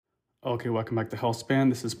Okay, welcome back to HealthSpan.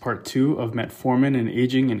 This is part 2 of metformin and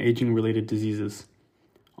aging-related diseases.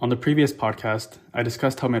 On the previous podcast, I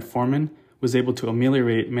discussed how metformin was able to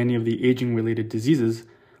ameliorate many of the aging-related diseases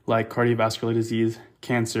like cardiovascular disease,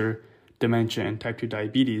 cancer, dementia, and type 2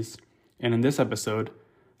 diabetes. And in this episode,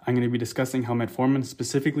 I'm going to be discussing how metformin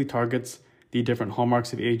specifically targets the different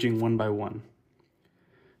hallmarks of aging one by one.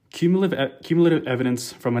 Cumulative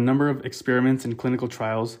evidence from a number of experiments and clinical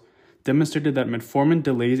trials demonstrated that metformin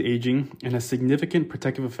delays aging and has significant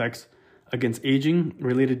protective effects against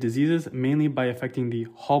aging-related diseases, mainly by affecting the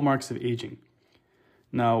hallmarks of aging.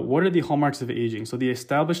 Now, what are the hallmarks of aging? So the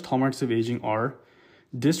established hallmarks of aging are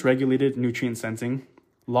dysregulated nutrient sensing,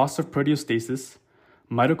 loss of proteostasis,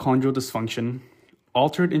 mitochondrial dysfunction,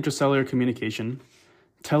 altered intracellular communication,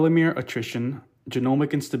 telomere attrition,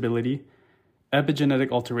 genomic instability, epigenetic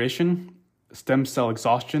alteration, stem cell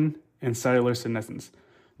exhaustion, and cellular senescence.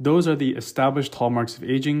 Those are the established hallmarks of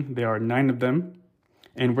aging. There are 9 of them,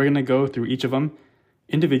 and we're going to go through each of them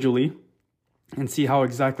individually and see how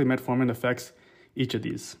exactly metformin affects each of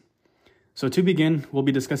these. So to begin, we'll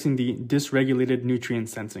be discussing the dysregulated nutrient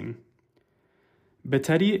sensing.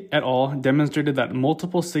 Bettetti et al. Demonstrated that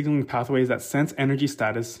multiple signaling pathways that sense energy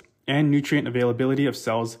status and nutrient availability of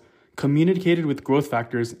cells communicated with growth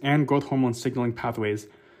factors and growth hormone signaling pathways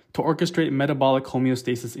to orchestrate metabolic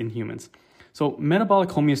homeostasis in humans. So metabolic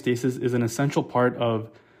homeostasis is an essential part of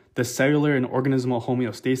the cellular and organismal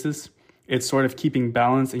homeostasis. It's sort of keeping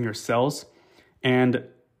balance in your cells. And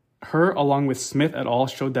her, along with Smith et al.,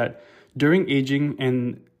 showed that during aging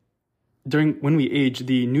and when we age,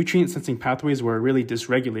 the nutrient sensing pathways were really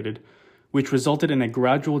dysregulated, which resulted in a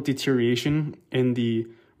gradual deterioration in the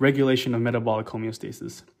regulation of metabolic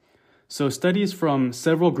homeostasis. So studies from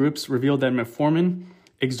several groups revealed that metformin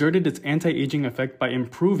exerted its anti-aging effect by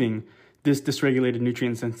improving this dysregulated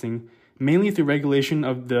nutrient sensing, mainly through regulation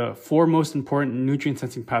of the 4 most important nutrient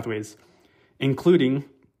sensing pathways, including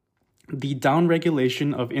the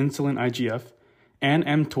downregulation of insulin IGF and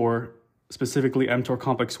mTOR, specifically mTOR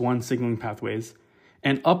complex 1 signaling pathways,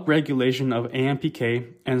 and upregulation of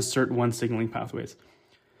AMPK and SIRT1 signaling pathways.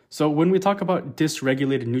 So when we talk about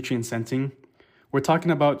dysregulated nutrient sensing, we're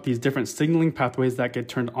talking about these different signaling pathways that get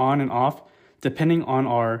turned on and off depending on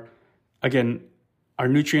our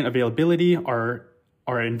nutrient availability, our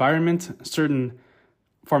environment, certain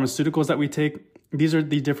pharmaceuticals that we take. These are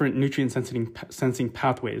the different nutrient sensing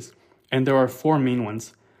pathways, and there are 4 main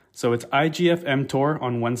ones. So it's IGF mTOR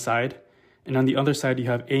on one side, and on the other side you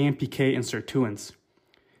have AMPK and sirtuins.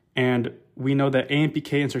 And we know that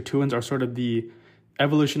AMPK and sirtuins are sort of the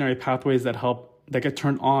evolutionary pathways that get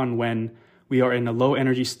turned on when we are in a low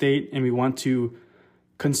energy state and we want to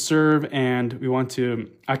conserve and we want to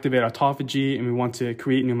activate autophagy and we want to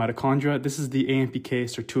create new mitochondria. This is the AMPK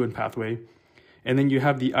sirtuin pathway. And then you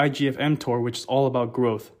have the IGF mTOR, which is all about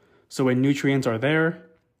growth. So when nutrients are there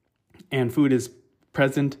and food is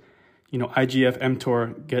present, IGF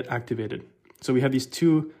mTOR get activated. So we have these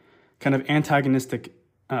 2 kind of antagonistic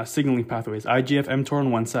signaling pathways, IGF mTOR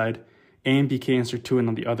on one side, AMPK and sirtuin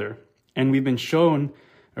on the other. And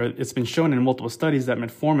it's been shown in multiple studies that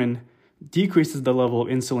metformin decreases the level of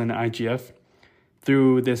insulin and IGF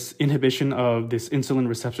through this inhibition of this insulin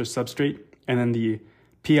receptor substrate and then the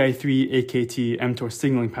PI3-AKT mTOR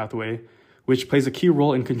signaling pathway, which plays a key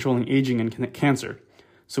role in controlling aging and cancer.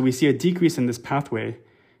 So we see a decrease in this pathway,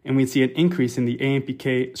 and we see an increase in the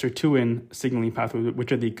AMPK sirtuin signaling pathway,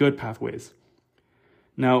 which are the good pathways.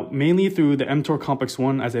 Now, mainly through the mTOR complex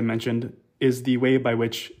 1, as I mentioned, is the way by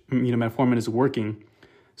which metformin is working.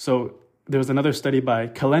 So there was another study by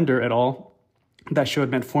Kalender et al. That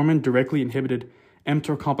showed metformin directly inhibited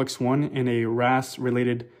mTOR complex 1 in a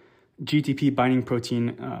RAS-related GTP binding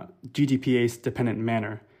protein GTPase-dependent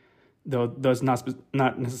manner. Though that's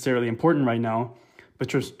not necessarily important right now, but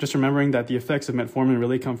just remembering that the effects of metformin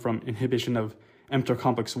really come from inhibition of mTOR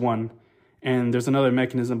complex 1. And there's another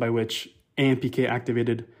mechanism by which AMPK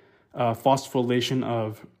activated phosphorylation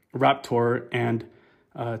of Raptor and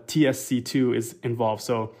TSC2 is involved.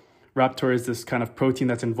 So Raptor is this kind of protein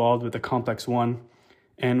that's involved with the complex 1.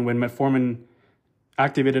 And when metformin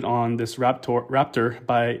activated on this Raptor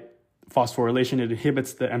by phosphorylation, it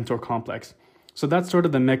inhibits the mTOR complex. So that's sort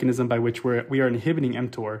of the mechanism by which we are inhibiting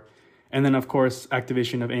mTOR. And then, of course,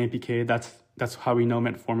 activation of AMPK, that's how we know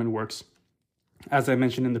metformin works, as I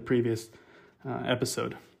mentioned in the previous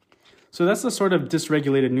episode. So that's the sort of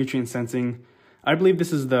dysregulated nutrient sensing. I believe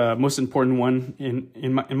this is the most important one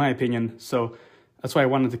in my opinion. So that's why I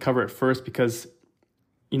wanted to cover it first, because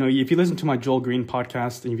if you listen to my Joel Green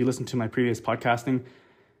podcast and if you listen to my previous podcasting,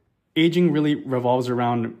 aging really revolves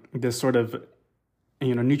around this sort of,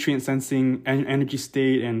 nutrient sensing, energy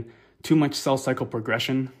state, and too much cell cycle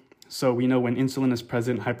progression. So we know when insulin is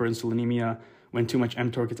present, hyperinsulinemia, when too much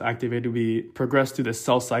mTOR gets activated, we progress through the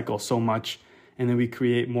cell cycle so much, and then we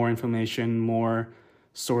create more inflammation, more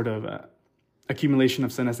sort of accumulation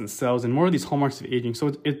of senescent cells, and more of these hallmarks of aging.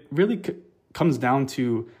 So it really comes down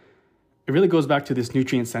to, it really goes back to this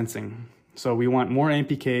nutrient sensing. So we want more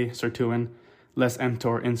AMPK, sirtuin, less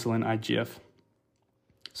mTOR, insulin, IGF.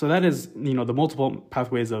 So that is, the multiple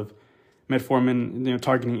pathways of metformin,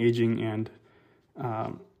 targeting aging. And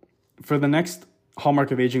for the next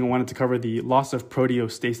hallmark of aging, I wanted to cover the loss of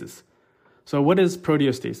proteostasis. So what is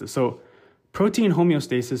proteostasis? So protein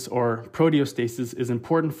homeostasis, or proteostasis, is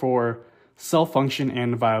important for cell function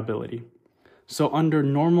and viability. So under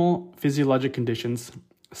normal physiologic conditions,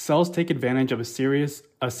 cells take advantage of a series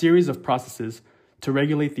of processes to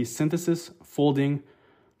regulate the synthesis, folding,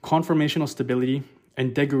 conformational stability,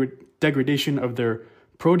 and degradation of their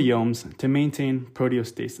proteomes to maintain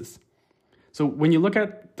proteostasis. So when you look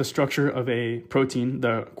at the structure of a protein,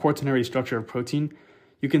 the quaternary structure of protein,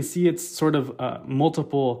 you can see it's sort of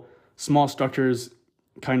multiple small structures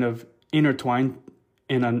kind of intertwined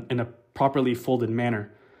in a properly folded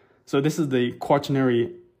manner. So this is the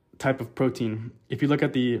quaternary type of protein. If you look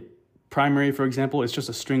at the primary, for example, it's just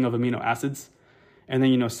a string of amino acids. And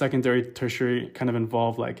then, secondary, tertiary kind of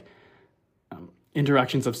involve like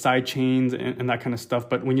interactions of side chains and that kind of stuff.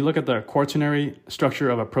 But when you look at the quaternary structure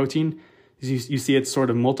of a protein, you see it's sort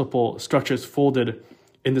of multiple structures folded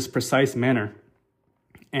in this precise manner.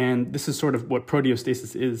 And this is sort of what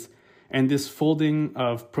proteostasis is. And this folding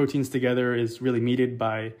of proteins together is really mediated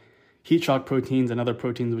by heat shock proteins and other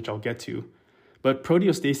proteins, which I'll get to. But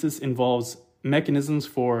proteostasis involves mechanisms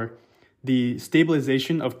for the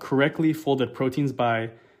stabilization of correctly folded proteins by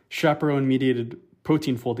chaperone-mediated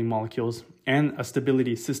protein folding molecules and a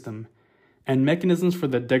stability system, and mechanisms for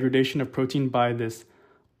the degradation of protein by this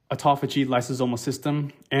autophagy lysosomal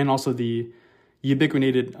system and also the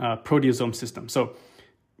ubiquitinated proteasome system. So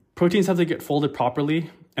proteins have to get folded properly,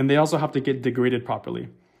 and they also have to get degraded properly.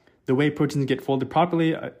 The way proteins get folded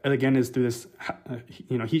properly, again, is through this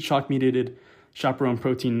heat shock-mediated chaperone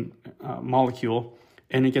protein molecule,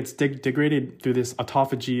 and it gets degraded through this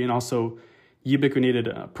autophagy and also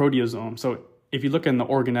ubiquitinated proteasome. So if you look in the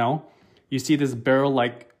organelle, you see this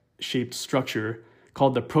barrel-like shaped structure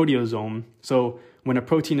called the proteasome. So when a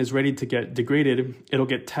protein is ready to get degraded, it'll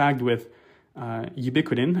get tagged with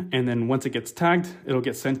ubiquitin, and then once it gets tagged, it'll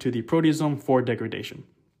get sent to the proteasome for degradation.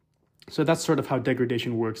 So that's sort of how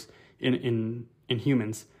degradation works in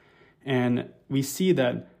humans. And we see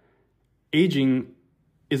that aging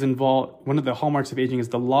is involved, one of the hallmarks of aging is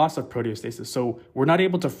the loss of proteostasis. So we're not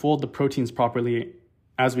able to fold the proteins properly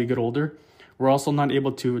as we get older. We're also not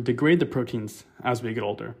able to degrade the proteins as we get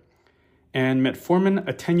older. And metformin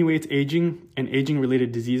attenuates aging and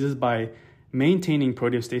aging-related diseases by maintaining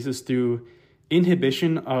proteostasis through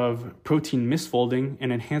inhibition of protein misfolding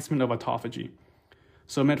and enhancement of autophagy.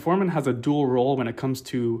 So metformin has a dual role when it comes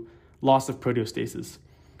to loss of proteostasis.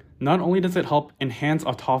 Not only does it help enhance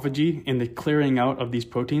autophagy in the clearing out of these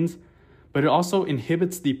proteins, but it also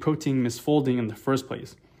inhibits the protein misfolding in the first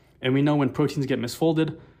place. And we know when proteins get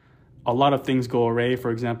misfolded, a lot of things go awry.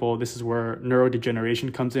 For example, this is where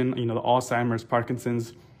neurodegeneration comes in, the Alzheimer's,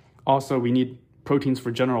 Parkinson's. Also, we need proteins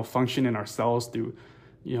for general function in our cells through,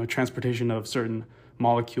 transportation of certain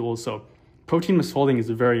molecules. So protein misfolding is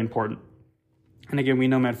very important. And again, we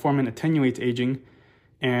know metformin attenuates aging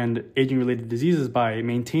and aging-related diseases by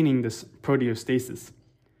maintaining this proteostasis.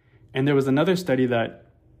 And there was another study that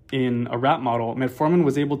in a rat model, metformin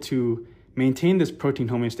was able to maintain this protein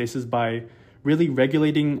homeostasis by really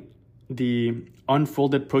regulating the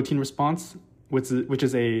unfolded protein response, which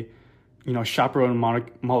is a chaperone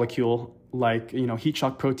molecule like heat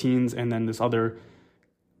shock proteins, and then this other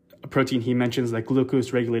protein he mentions like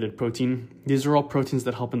glucose-regulated protein. These are all proteins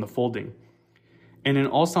that help in the folding. And in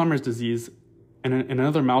Alzheimer's disease, in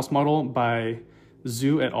another mouse model by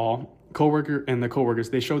Zhu et al., co-workers,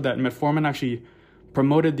 they showed that metformin actually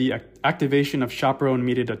promoted the activation of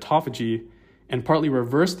chaperone-mediated autophagy and partly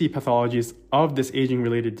reversed the pathologies of this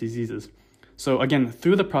aging-related diseases. So again,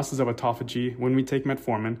 through the process of autophagy, when we take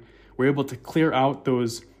metformin, we're able to clear out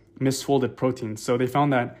those misfolded proteins. So they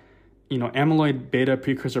found that, amyloid beta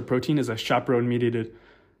precursor protein is a chaperone-mediated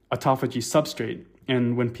autophagy substrate.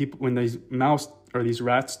 And when these mouse or these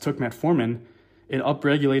rats took metformin, it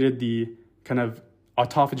upregulated the kind of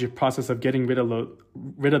autophagy process of getting rid of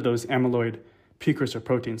those amyloid precursor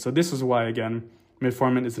proteins. So this is why, again,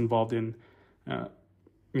 metformin is involved in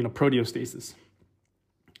proteostasis.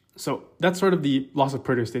 So that's sort of the loss of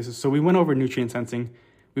proteostasis. So we went over nutrient sensing,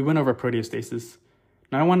 we went over proteostasis.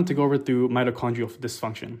 Now I wanted to go over through mitochondrial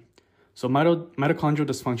dysfunction. So mitochondrial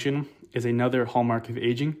dysfunction is another hallmark of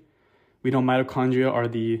aging. We know mitochondria are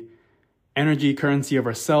the energy currency of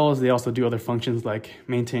our cells. They also do other functions like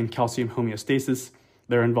maintain calcium homeostasis.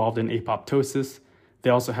 They're involved in apoptosis. They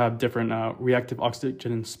also have different reactive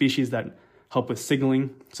oxygen species that help with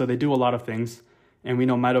signaling. So they do a lot of things. And we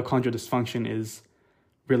know mitochondrial dysfunction is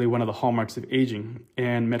really one of the hallmarks of aging.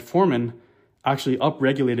 And metformin actually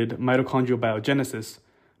upregulated mitochondrial biogenesis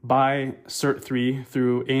by SIRT3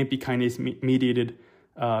 through AMP kinase mediated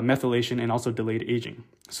methylation and also delayed aging.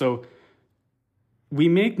 So we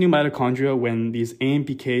make new mitochondria when these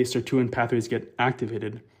AMPK sirtuin pathways get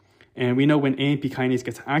activated. And we know when AMP kinase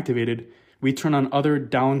gets activated, we turn on other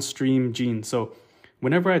downstream genes. So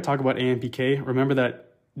whenever I talk about AMPK, remember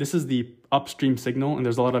that this is the upstream signal and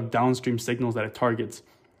there's a lot of downstream signals that it targets.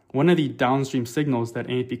 One of the downstream signals that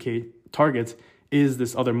AMPK targets is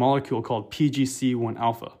this other molecule called PGC1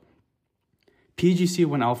 alpha.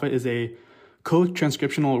 PGC1 alpha is a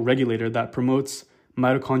co-transcriptional regulator that promotes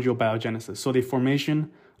mitochondrial biogenesis, so the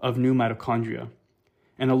formation of new mitochondria.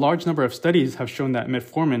 And a large number of studies have shown that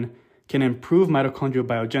metformin can improve mitochondrial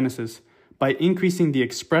biogenesis by increasing the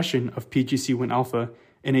expression of PGC1 alpha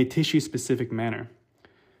in a tissue-specific manner.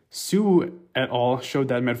 Su et al. Showed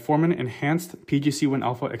that metformin enhanced PGC1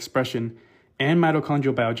 alpha expression and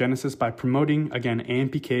mitochondrial biogenesis by promoting, again,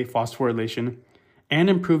 AMPK phosphorylation and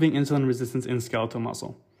improving insulin resistance in skeletal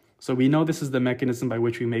muscle. So we know this is the mechanism by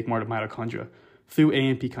which we make more mitochondria, through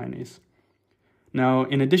AMP kinase. Now,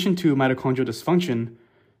 in addition to mitochondrial dysfunction,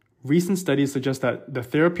 recent studies suggest that the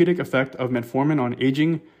therapeutic effect of metformin on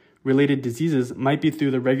aging-related diseases might be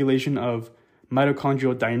through the regulation of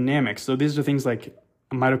mitochondrial dynamics. So these are things like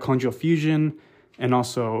mitochondrial fusion and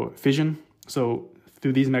also fission. So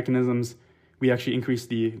through these mechanisms, we actually increase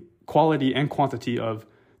the quality and quantity of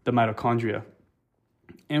the mitochondria.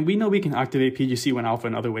 And we know we can activate PGC1 alpha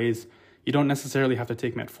in other ways. You don't necessarily have to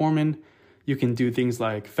take metformin. You can do things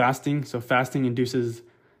like fasting. So fasting induces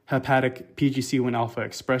hepatic PGC1 alpha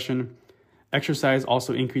expression. Exercise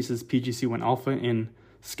also increases PGC1 alpha in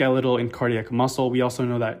skeletal and cardiac muscle. We also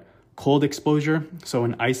know that cold exposure, so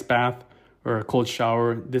an ice bath or a cold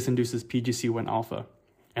shower, this induces PGC1 alpha.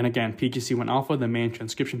 And again, PGC1 alpha, the main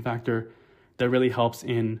transcription factor that really helps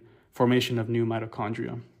in formation of new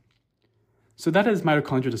mitochondria. So that is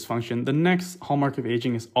mitochondrial dysfunction. The next hallmark of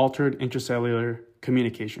aging is altered intracellular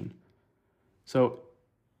communication. So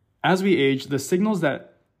as we age, the signals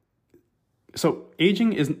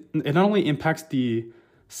aging it not only impacts the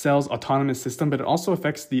cell's autonomous system, but it also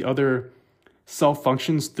affects the other cell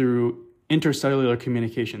functions through intercellular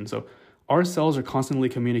communication. So our cells are constantly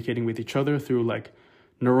communicating with each other through like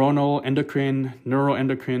neuronal, endocrine,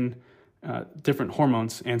 neuroendocrine, different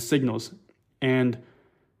hormones and signals. And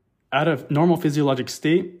out of normal physiologic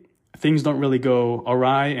state, things don't really go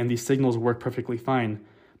awry and these signals work perfectly fine.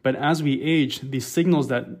 But as we age, these signals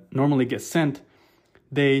that normally get sent,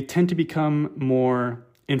 they tend to become more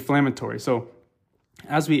inflammatory. So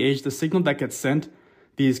as we age, the signal that gets sent,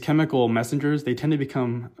 these chemical messengers, they tend to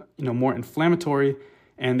become more inflammatory,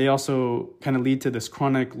 and they also kind of lead to this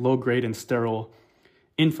chronic low-grade and sterile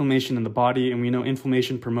inflammation in the body. And we know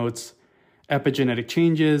inflammation promotes epigenetic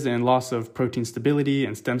changes and loss of protein stability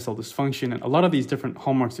and stem cell dysfunction and a lot of these different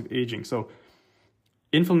hallmarks of aging. So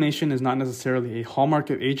inflammation is not necessarily a hallmark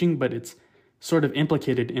of aging, but it's sort of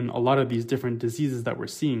implicated in a lot of these different diseases that we're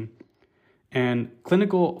seeing. And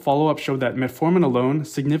clinical follow-up showed that metformin alone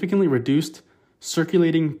significantly reduced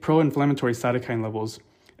circulating pro-inflammatory cytokine levels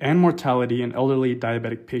and mortality in elderly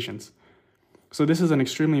diabetic patients. So this is an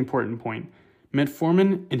extremely important point.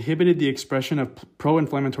 Metformin inhibited the expression of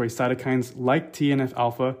pro-inflammatory cytokines like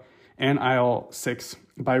TNF-alpha and IL-6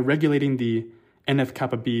 by regulating the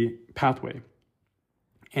NF-kappa B pathway.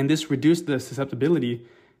 And this reduced the susceptibility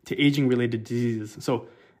to aging-related diseases. So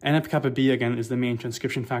NF-kappa B, again, is the main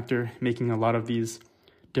transcription factor, making a lot of these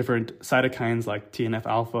different cytokines like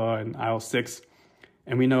TNF-alpha and IL-6.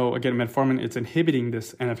 And we know, again, metformin, it's inhibiting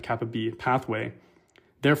this NF-kappa B pathway,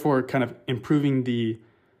 therefore kind of improving the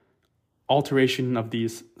alteration of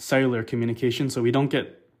these cellular communications. So we don't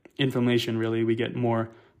get inflammation, really. We get more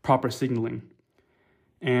proper signaling.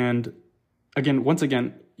 And again, once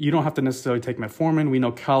again, you don't have to necessarily take metformin. We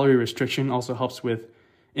know calorie restriction also helps with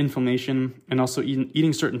inflammation, and also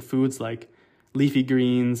eating certain foods like leafy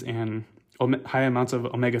greens and high amounts of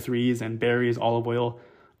omega-3s and berries, olive oil.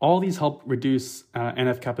 All these help reduce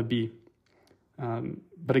NF-kappa B.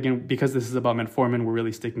 But again, because this is about metformin, we're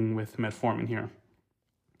really sticking with metformin here.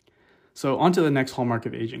 So on to the next hallmark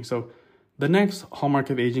of aging. So the next hallmark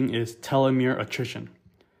of aging is telomere attrition.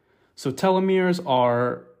 So telomeres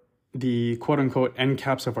are the quote-unquote end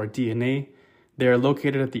caps of our DNA. They are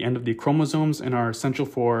located at the end of the chromosomes and are essential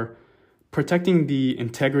for protecting the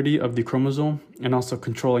integrity of the chromosome and also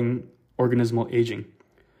controlling organismal aging.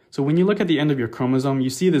 So when you look at the end of your chromosome, you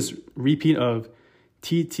see this repeat of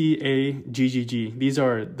TTAGGG. These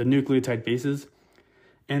are the nucleotide bases.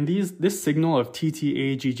 And this signal of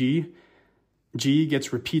TTAGG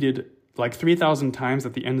gets repeated like 3,000 times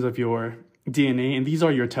at the ends of your DNA, and these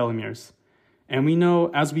are your telomeres. And we know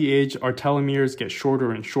as we age, our telomeres get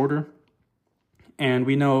shorter and shorter. And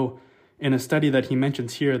we know in a study that he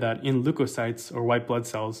mentions here that in leukocytes or white blood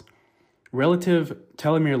cells, relative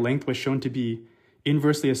telomere length was shown to be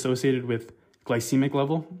inversely associated with glycemic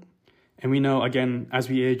level. And we know, again, as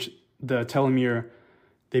we age, the telomere,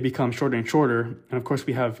 they become shorter and shorter. And of course,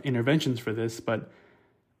 we have interventions for this, but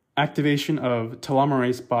activation of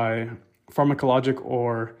telomerase by pharmacologic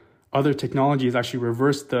or other technologies actually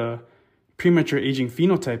reverse the premature aging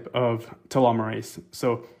phenotype of telomerase.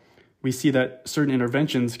 So we see that certain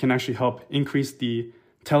interventions can actually help increase the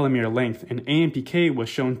telomere length. And AMPK was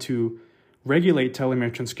shown to regulate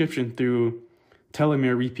telomere transcription through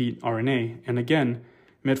telomere repeat RNA. And again,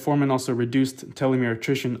 metformin also reduced telomere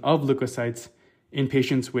attrition of leukocytes in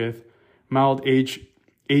patients with mild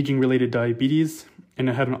aging-related diabetes, and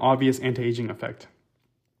it had an obvious anti-aging effect.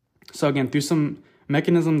 So again, through some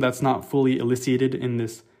mechanism that's not fully elucidated in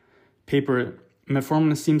this paper,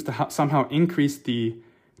 metformin seems to somehow increase the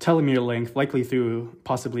telomere length, likely through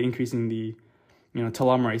possibly increasing the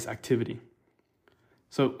telomerase activity.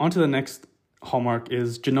 So on to the next hallmark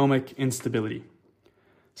is genomic instability.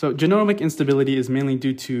 So genomic instability is mainly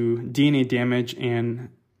due to DNA damage and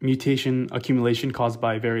mutation accumulation caused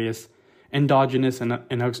by various endogenous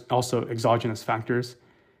and also exogenous factors.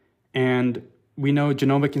 And we know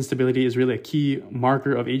genomic instability is really a key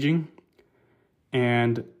marker of aging,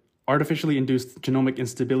 and artificially induced genomic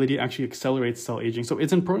instability actually accelerates cell aging. So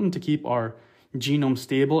it's important to keep our genome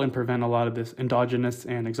stable and prevent a lot of this endogenous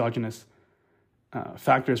and exogenous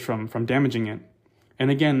factors from damaging it. And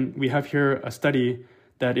again, we have here a study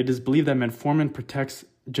that it is believed that metformin protects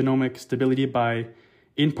genomic stability by,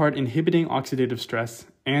 in part, inhibiting oxidative stress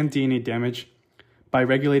and DNA damage by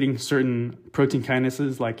regulating certain protein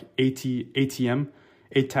kinases like ATM,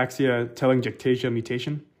 ataxia telangiectasia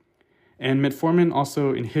mutation. And metformin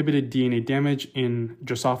also inhibited DNA damage in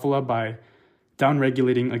Drosophila by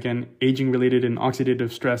downregulating, again, aging-related and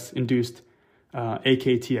oxidative stress-induced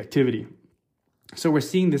AKT activity. So we're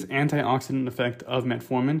seeing this antioxidant effect of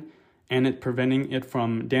metformin and it preventing it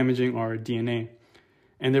from damaging our DNA.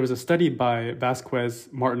 And there was a study by Vasquez,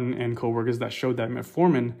 Martin, and co-workers that showed that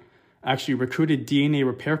metformin actually recruited DNA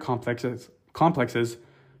repair complexes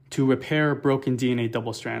to repair broken DNA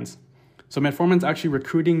double strands. So metformin is actually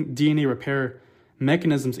recruiting DNA repair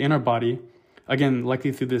mechanisms in our body, again,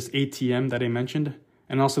 likely through this ATM that I mentioned,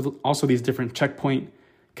 and also these different checkpoint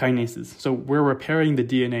kinases. So we're repairing the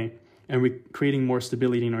DNA and we're creating more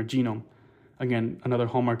stability in our genome. Again, another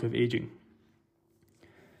hallmark of aging.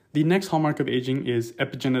 The next hallmark of aging is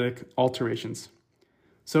epigenetic alterations.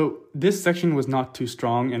 So this section was not too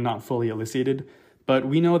strong and not fully elucidated, but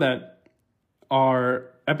we know that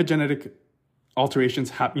our epigenetic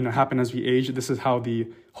alterations happen as we age. This is how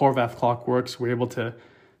the Horvath clock works. We're able to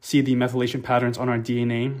see the methylation patterns on our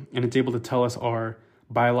DNA, and it's able to tell us our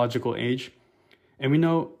biological age. And we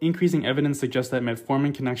know increasing evidence suggests that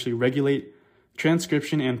metformin can actually regulate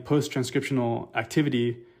transcription and post-transcriptional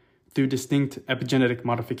activity through distinct epigenetic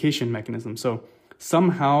modification mechanisms. So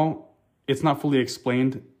somehow it's not fully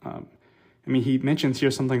explained. He mentions here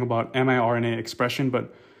something about miRNA expression,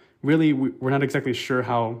 but really we're not exactly sure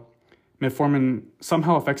how metformin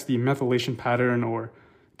somehow affects the methylation pattern or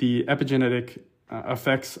the epigenetic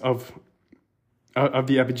effects of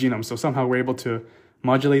the epigenome. So somehow we're able to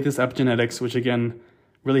modulate this epigenetics, which again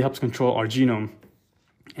really helps control our genome.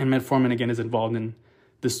 And metformin again is involved in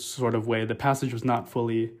this sort of way. The passage was not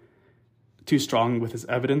fully too strong with its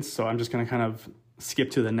evidence, so I'm just going to kind of skip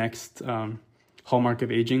to the next hallmark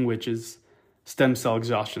of aging, which is stem cell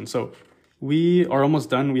exhaustion. So we are almost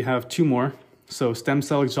done. We have two more. So stem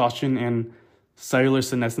cell exhaustion and cellular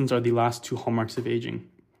senescence are the last two hallmarks of aging.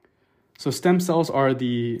 So stem cells are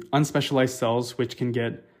the unspecialized cells which can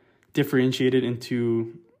get differentiated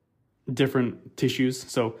into different tissues.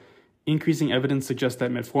 So increasing evidence suggests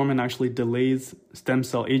that metformin actually delays stem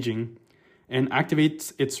cell aging and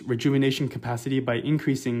activates its rejuvenation capacity by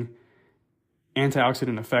increasing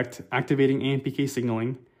antioxidant effect, activating AMPK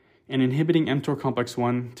signaling, and inhibiting mTOR complex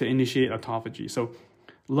 1 to initiate autophagy. So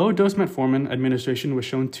low-dose metformin administration was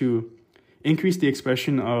shown to increase the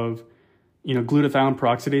expression of glutathione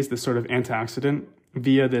peroxidase, this sort of antioxidant,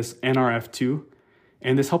 via this NRF2.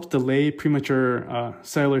 And this helps delay premature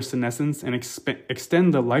cellular senescence and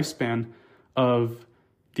extend the lifespan of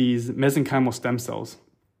these mesenchymal stem cells.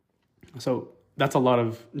 So that's a lot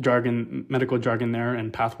of jargon, medical jargon there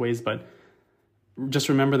and pathways, but just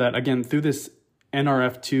remember that, again, through this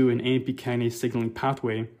NRF2 and AMP kinase signaling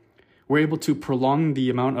pathway, we're able to prolong the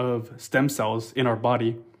amount of stem cells in our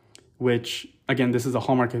body, which, again, this is a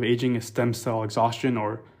hallmark of aging, is stem cell exhaustion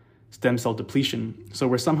or stem cell depletion. So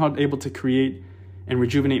we're somehow able to create and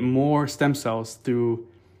rejuvenate more stem cells through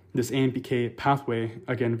this AMPK pathway,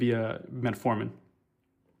 again, via metformin.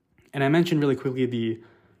 And I mentioned really quickly the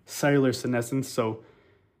cellular senescence. So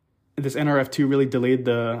this NRF2 really delayed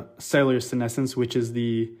the cellular senescence, which is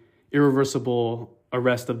the irreversible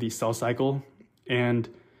arrest of the cell cycle. And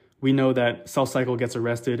we know that cell cycle gets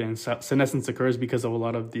arrested and senescence occurs because of a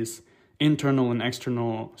lot of these internal and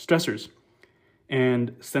external stressors.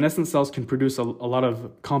 And senescent cells can produce a lot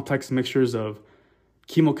of complex mixtures of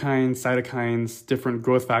chemokines, cytokines, different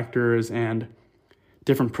growth factors, and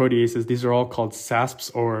different proteases. These are all called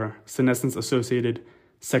SASPs, or senescence-associated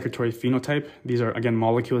secretory phenotype. These are, again,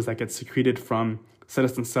 molecules that get secreted from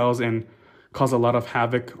senescent cells and cause a lot of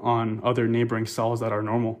havoc on other neighboring cells that are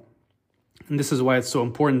normal. And this is why it's so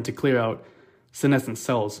important to clear out senescent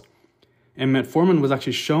cells. And metformin was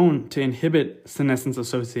actually shown to inhibit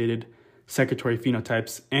senescence-associated secretory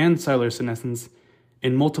phenotypes and cellular senescence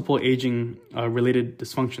in multiple aging-related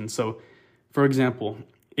dysfunctions. So, for example,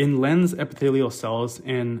 in lens epithelial cells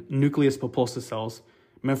and nucleus pulposa cells,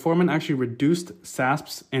 metformin actually reduced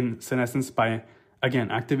SASPs and senescence by, again,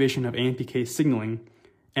 activation of AMPK signaling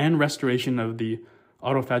and restoration of the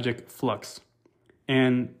autophagic flux.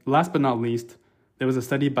 And last but not least, there was a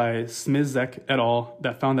study by Smith-Zek et al.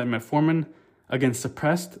 That found that metformin, again,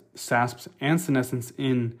 suppressed SASPs and senescence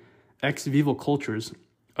in ex vivo cultures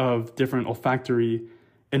of different olfactory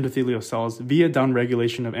endothelial cells via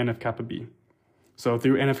downregulation of NF-kappa B. So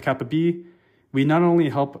through NF-kappa B, we not only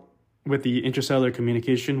help with the intracellular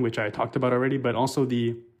communication, which I talked about already, but also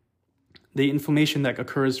the inflammation that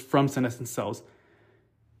occurs from senescent cells.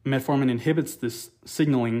 Metformin inhibits this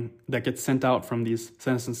signaling that gets sent out from these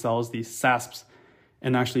senescent cells, these SASPs,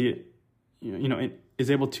 and actually, it is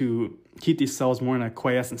able to keep these cells more in a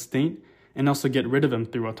quiescent state and also get rid of them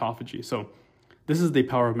through autophagy. So this is the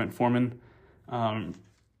power of metformin.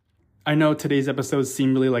 I know today's episodes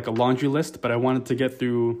seem really like a laundry list, but I wanted to get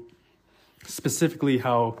through specifically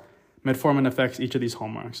how metformin affects each of these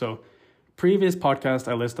hallmarks. So previous podcast,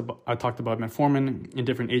 I talked about metformin in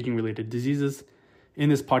different aging-related diseases. In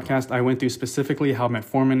this podcast, I went through specifically how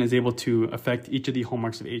metformin is able to affect each of the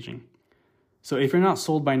hallmarks of aging. So if you're not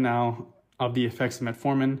sold by now of the effects of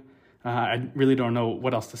metformin, I really don't know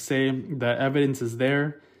what else to say. The evidence is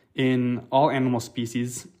there in all animal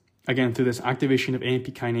species. Again, through this activation of AMP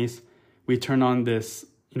kinase, we turn on this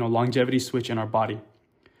longevity switch in our body.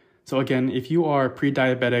 So again, if you are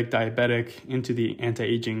pre-diabetic, diabetic, into the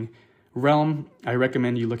anti-aging realm, I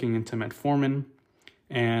recommend you looking into metformin.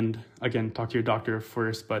 And again, talk to your doctor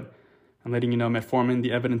first, but I'm letting you know metformin,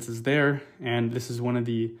 the evidence is there. And this is one of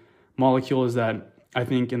the molecules that I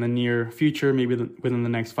think in the near future, maybe within the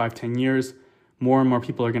next 5-10 years, more and more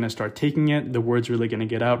people are going to start taking it. The word's really going to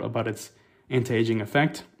get out about its anti-aging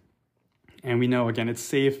effect. And we know, again, it's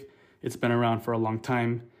safe. It's been around for a long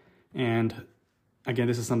time. And again,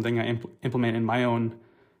 this is something I implement in my own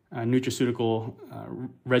nutraceutical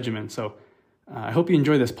regimen. So I hope you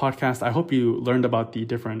enjoy this podcast. I hope you learned about the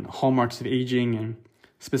different hallmarks of aging and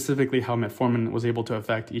specifically how metformin was able to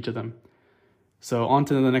affect each of them. So on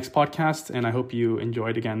to the next podcast, and I hope you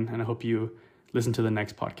enjoyed again, and I hope you listen to the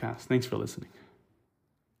next podcast. Thanks for listening.